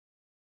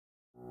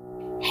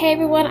Hey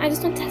everyone, I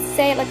just want to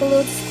say like a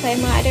little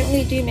disclaimer, I don't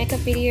really do makeup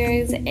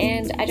videos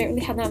and I don't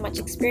really have that much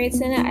experience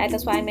in it.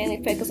 That's why I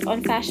mainly focus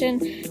on fashion,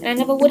 and I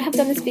never would have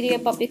done this video,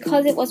 but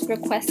because it was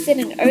requested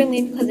and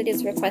only because it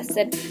is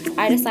requested,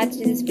 I decided to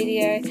do this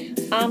video.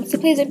 So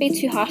please don't be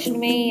too harsh on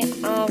me.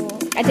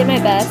 I did my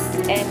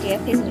best, and yeah,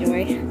 please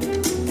enjoy.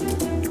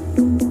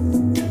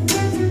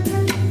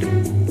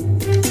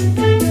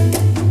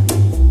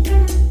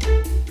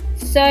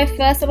 So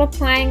first I'm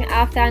applying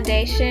our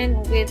foundation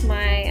with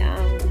my,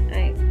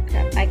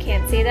 I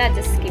can't see that,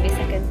 just give me a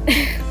second.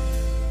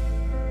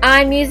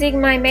 I'm using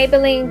my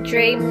Maybelline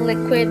Dream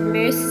Liquid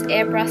Mousse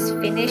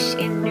Airbrush Finish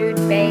in Nude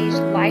Beige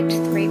Light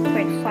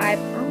 3.5,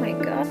 oh my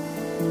god.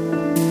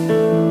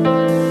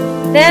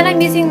 Then I'm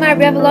using my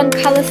Revelon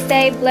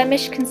Colourstay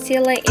Blemish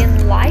Concealer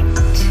in Light.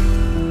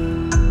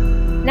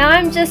 Now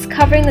I'm just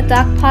covering the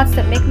dark parts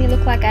that make me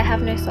look like I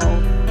have no soul.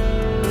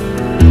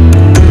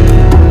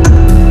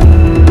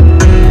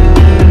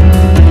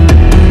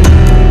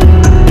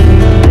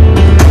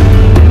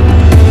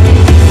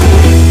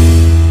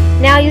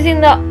 Now using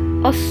the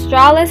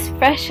Australis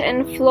Fresh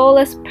and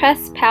Flawless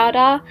Pressed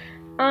Powder,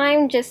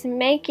 I'm just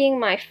making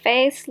my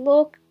face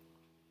look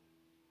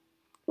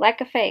like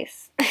a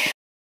face.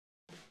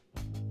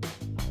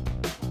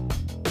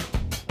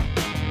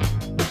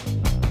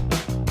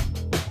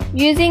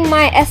 Using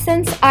my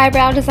Essence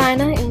Eyebrow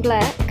Designer in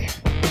black,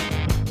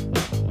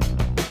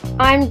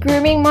 I'm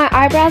grooming my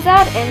eyebrows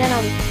out and then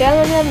I'm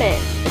filling them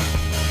in.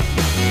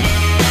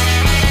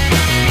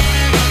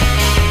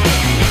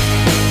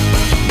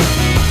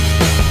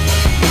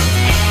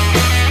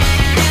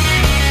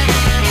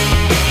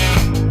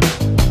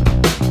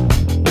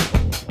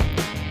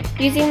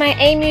 Using my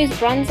Amuse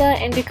bronzer,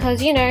 and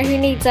because you know who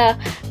needs a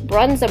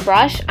bronzer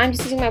brush, I'm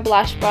just using my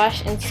blush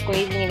brush and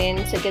squeezing it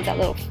in so it gives that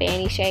little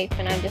fanny shape,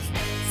 and I'm just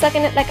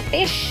sucking it like a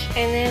fish,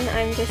 and then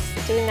I'm just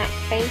doing that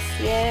face,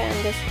 yeah,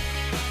 I'm just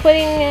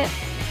putting it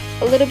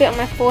a little bit on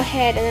my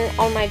forehead and then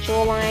on my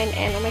jawline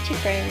and on my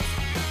cheekbones.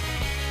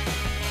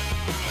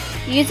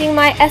 Using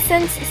my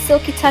Essence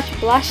Silky Touch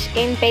blush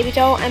in Baby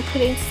Doll, I'm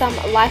putting some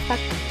life back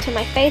to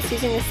my face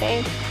using the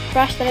same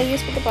brush that I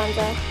used for the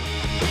bronzer.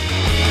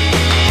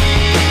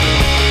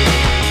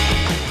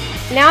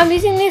 Now I'm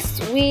using this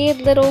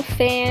weird little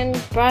fan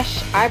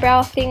brush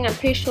eyebrow thing. I'm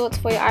pretty sure it's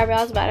for your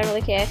eyebrows, but I don't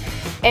really care.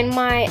 And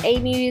my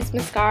Amuse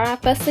mascara.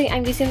 Firstly,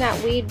 I'm using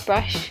that weird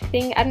brush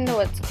thing. I don't know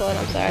what it's called,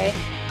 I'm sorry.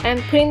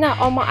 I'm putting that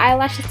on my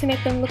eyelashes to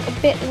make them look a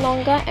bit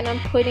longer, and I'm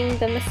putting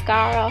the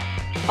mascara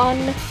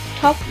on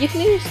top. You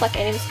can use like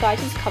any mascara,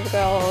 just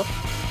CoverGirl or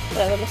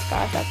whatever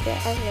mascaras out there.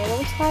 I don't know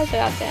what mascaras are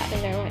out there. I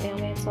don't know right now,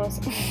 man. So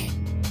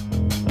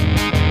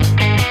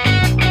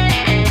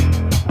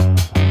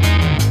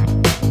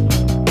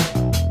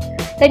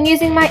Then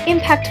using my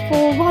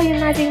Impactful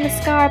Volumizing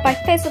Mascara by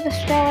Face of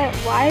Australia.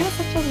 Why is it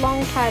such a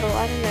long title?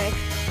 I don't know.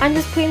 I'm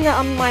just putting that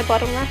on my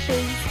bottom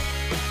lashes.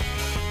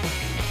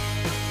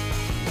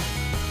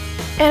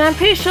 And I'm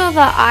pretty sure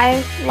the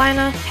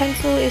eyeliner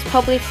pencil is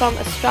probably from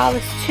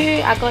Australis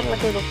too. I got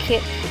like a little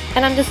kit.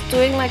 And I'm just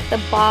doing like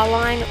the bar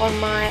line on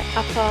my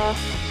upper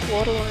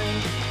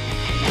waterline.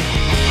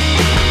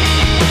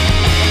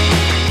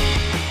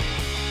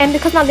 And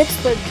because my lips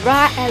were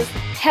dry as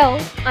hell,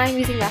 I'm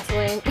using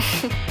Vaseline.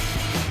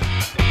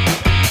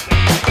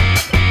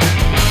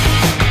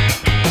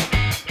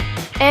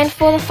 And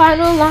for the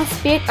final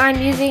last bit, I'm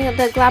using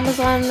the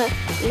Glamazon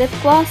lip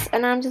gloss,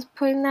 and I'm just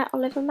putting that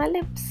all over my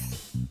lips.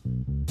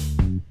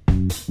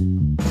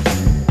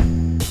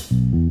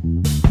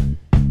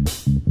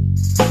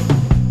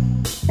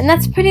 And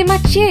that's pretty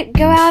much it.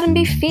 Go out and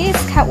be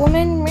fierce,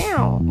 Catwoman.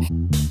 Meow.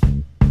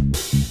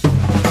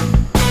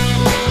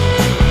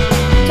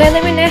 So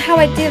let me know how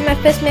I did my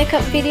first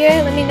makeup video.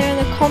 Let me know in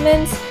the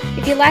comments.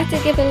 If you liked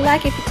it, give it a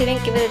like. If you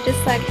didn't, give it a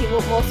dislike. If you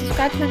want more,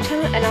 subscribe to my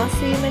channel, and I'll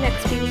see you in my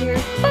next video.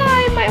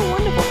 Bye, my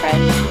wonderful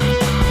friends.